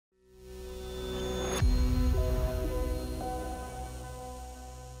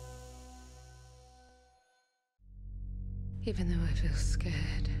Even though I feel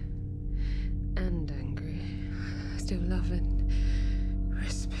scared and angry, I still love and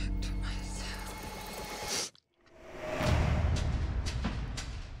respect myself.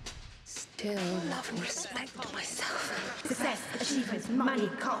 Still love and respect myself. Success, achievements, money,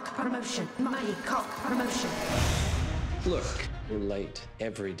 cock, promotion. Money, cock, promotion. Look, you're late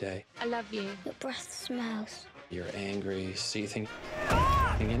every day. I love you. Your breath smells. You're angry, seething.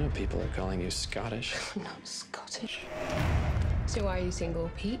 You know people are calling you Scottish. I'm not Scottish. So why are you single,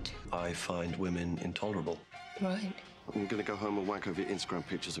 Pete? I find women intolerable. Right. I'm gonna go home and wank over your Instagram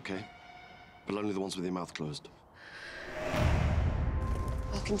pictures, okay? But only the ones with your mouth closed.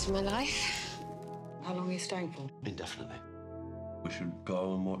 Welcome to my life. How long are you staying for? Indefinitely. We should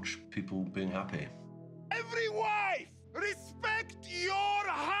go and watch people being happy. Every wife, respect your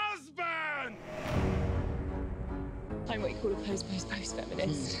husband! I'm what you call a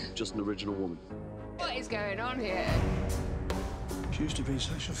post-feminist. Just an original woman. What is going on here? She used to be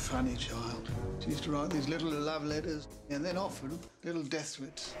such a funny child. She used to write these little love letters and then often little death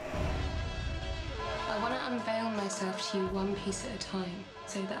threats. I want to unveil myself to you one piece at a time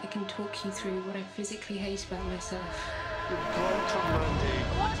so that I can talk you through what I physically hate about myself. Mandy.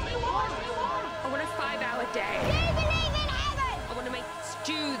 I want a 5-hour day. Do you believe in heaven? I want to make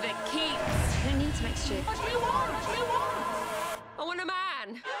stew that keeps. You don't need to make stew. What do you want? What do you want? I want a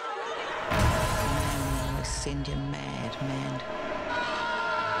man. Send you mad, man.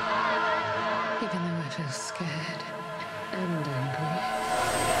 Even though I feel scared and angry,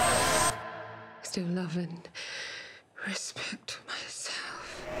 I still love and respect myself.